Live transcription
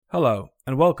Hello,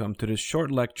 and welcome to this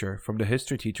short lecture from the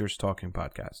History Teachers Talking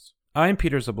Podcast. I am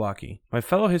Peter Zablocki. My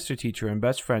fellow history teacher and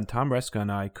best friend Tom Reska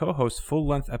and I co-host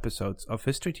full-length episodes of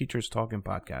History Teachers Talking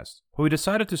Podcast, but we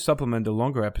decided to supplement the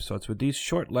longer episodes with these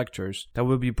short lectures that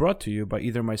will be brought to you by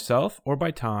either myself or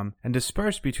by Tom and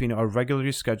dispersed between our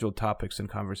regularly scheduled topics and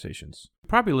conversations. You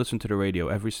probably listen to the radio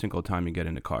every single time you get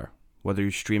in the car, whether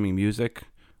you're streaming music,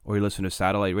 or you listen to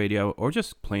satellite radio, or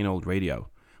just plain old radio.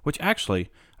 Which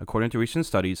actually, according to recent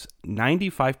studies,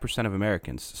 95% of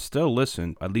Americans still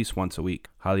listen at least once a week,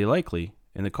 highly likely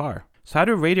in the car. So how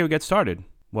did radio get started?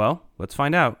 Well, let's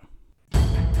find out.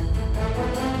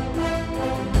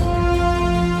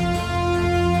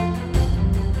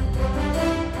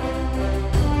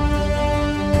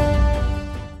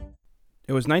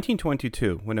 It was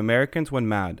 1922 when Americans went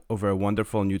mad over a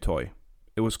wonderful new toy.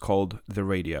 It was called the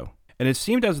radio, and it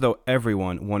seemed as though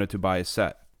everyone wanted to buy a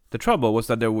set. The trouble was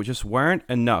that there just weren't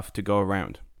enough to go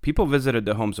around. People visited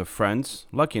the homes of friends,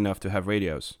 lucky enough to have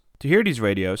radios. To hear these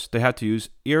radios, they had to use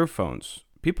earphones.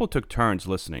 People took turns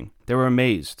listening. They were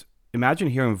amazed. Imagine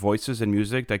hearing voices and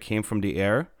music that came from the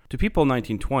air. To people in the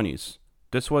 1920s,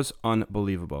 this was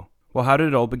unbelievable. Well, how did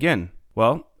it all begin?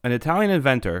 Well, an Italian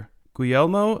inventor,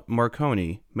 Guglielmo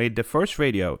Marconi, made the first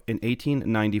radio in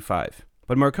 1895.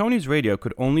 But Marconi's radio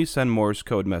could only send Morse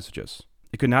code messages.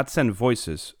 It could not send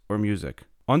voices or music.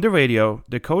 On the radio,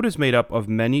 the code is made up of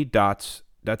many dots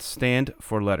that stand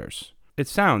for letters. It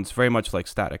sounds very much like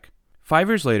static. 5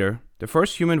 years later, the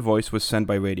first human voice was sent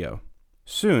by radio.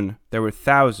 Soon, there were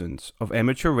thousands of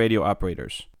amateur radio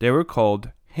operators. They were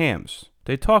called hams.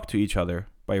 They talked to each other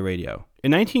by radio.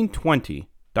 In 1920,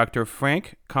 Dr.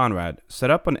 Frank Conrad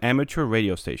set up an amateur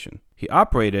radio station. He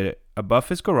operated it above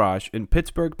his garage in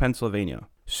Pittsburgh, Pennsylvania.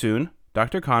 Soon,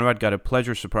 Dr. Conrad got a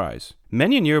pleasure surprise.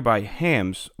 Many nearby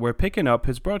hams were picking up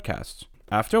his broadcasts.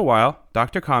 After a while,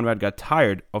 Dr. Conrad got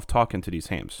tired of talking to these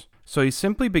hams, so he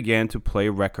simply began to play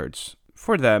records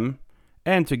for them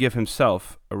and to give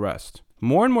himself a rest.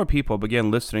 More and more people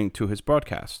began listening to his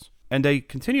broadcasts, and they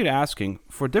continued asking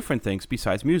for different things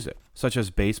besides music, such as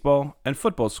baseball and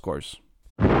football scores.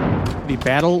 The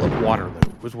Battle of Waterloo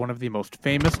was one of the most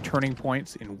famous turning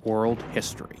points in world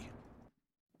history.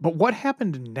 But what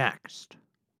happened next?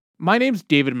 My name's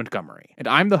David Montgomery, and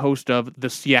I'm the host of The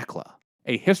Siècle,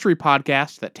 a history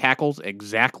podcast that tackles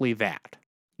exactly that.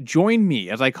 Join me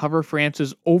as I cover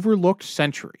France's overlooked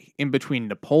century in between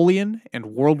Napoleon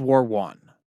and World War I.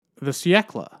 The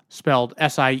Siècle, spelled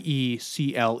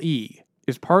S-I-E-C-L-E,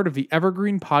 is part of the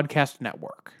Evergreen Podcast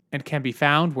Network and can be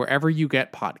found wherever you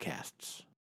get podcasts.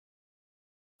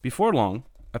 Before long,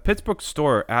 a Pittsburgh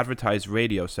store advertised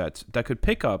radio sets that could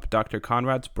pick up Dr.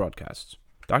 Conrad's broadcasts.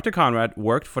 Dr. Conrad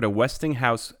worked for the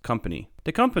Westinghouse Company.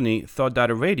 The company thought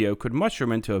that a radio could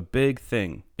mushroom into a big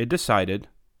thing. It decided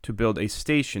to build a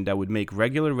station that would make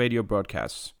regular radio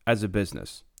broadcasts as a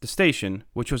business. The station,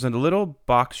 which was in a little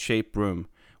box-shaped room,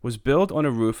 was built on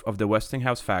a roof of the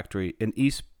Westinghouse factory in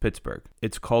East Pittsburgh.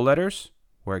 Its call letters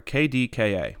were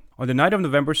KDKA. On the night of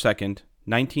November 2nd,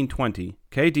 1920,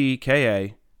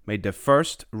 KDKA made the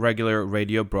first regular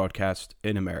radio broadcast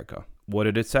in America. What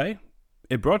did it say?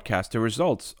 It broadcast the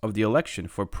results of the election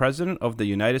for President of the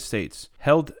United States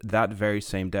held that very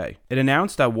same day. It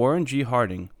announced that Warren G.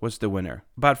 Harding was the winner.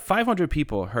 About 500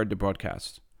 people heard the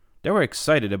broadcast. They were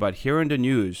excited about hearing the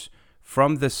news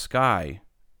from the sky,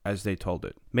 as they told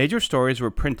it. Major stories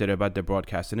were printed about the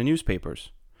broadcast in the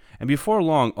newspapers. And before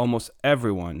long, almost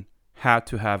everyone had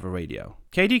to have a radio.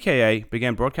 KDKA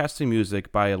began broadcasting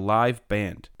music by a live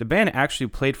band. The band actually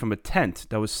played from a tent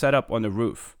that was set up on the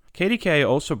roof. KDKA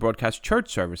also broadcast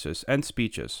church services and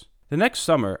speeches. The next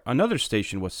summer, another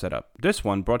station was set up. This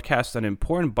one broadcast an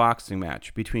important boxing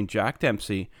match between Jack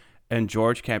Dempsey and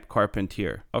George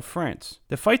Carpentier of France.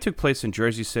 The fight took place in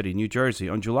Jersey City, New Jersey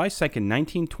on July 2nd,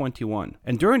 1921.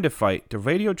 And during the fight, the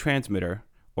radio transmitter,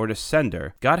 or the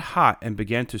sender, got hot and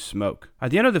began to smoke.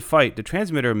 At the end of the fight, the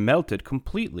transmitter melted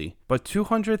completely, but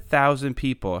 200,000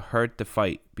 people heard the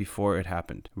fight before it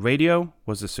happened. Radio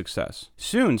was a success.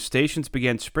 Soon, stations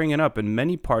began springing up in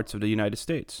many parts of the United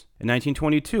States. In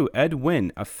 1922, Ed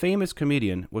Wynn, a famous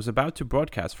comedian, was about to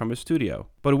broadcast from a studio,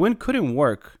 but Wynn couldn't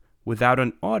work without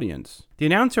an audience. The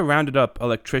announcer rounded up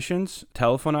electricians,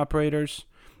 telephone operators,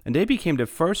 and they became the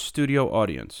first studio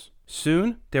audience.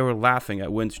 Soon, they were laughing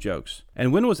at Wynn's jokes,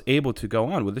 and Wynn was able to go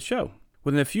on with the show.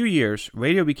 Within a few years,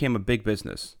 radio became a big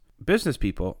business. Business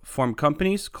people formed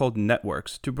companies called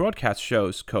networks to broadcast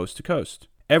shows coast to coast.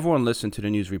 Everyone listened to the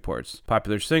news reports,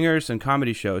 popular singers, and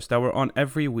comedy shows that were on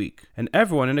every week. And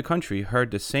everyone in the country heard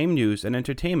the same news and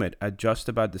entertainment at just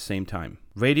about the same time.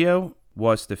 Radio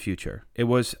was the future. It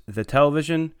was the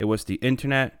television, it was the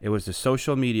internet, it was the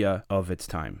social media of its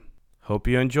time. Hope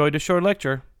you enjoyed the short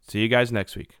lecture. See you guys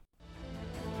next week.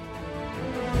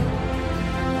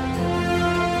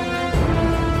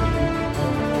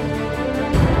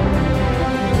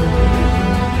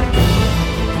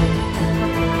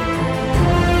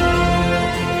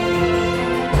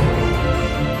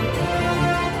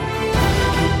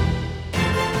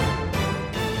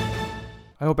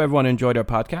 I hope everyone enjoyed our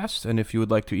podcast, and if you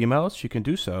would like to email us, you can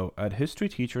do so at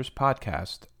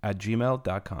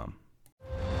historyteacherspodcast@gmail.com.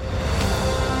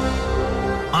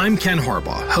 I'm Ken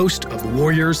Harbaugh, host of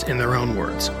Warriors in Their Own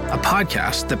Words, a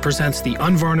podcast that presents the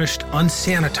unvarnished,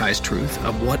 unsanitized truth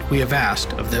of what we have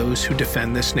asked of those who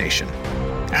defend this nation.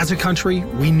 As a country,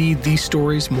 we need these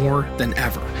stories more than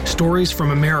ever. Stories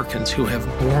from Americans who have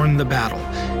borne the battle,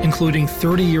 including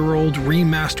 30-year-old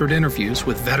remastered interviews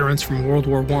with veterans from World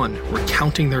War I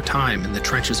recounting their time in the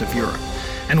trenches of Europe,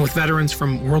 and with veterans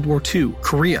from World War II,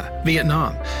 Korea,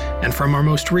 Vietnam, and from our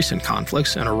most recent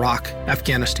conflicts in Iraq,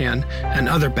 Afghanistan, and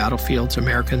other battlefields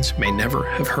Americans may never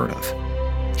have heard of.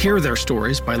 Hear their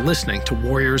stories by listening to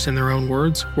Warriors in Their Own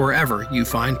Words wherever you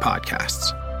find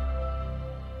podcasts.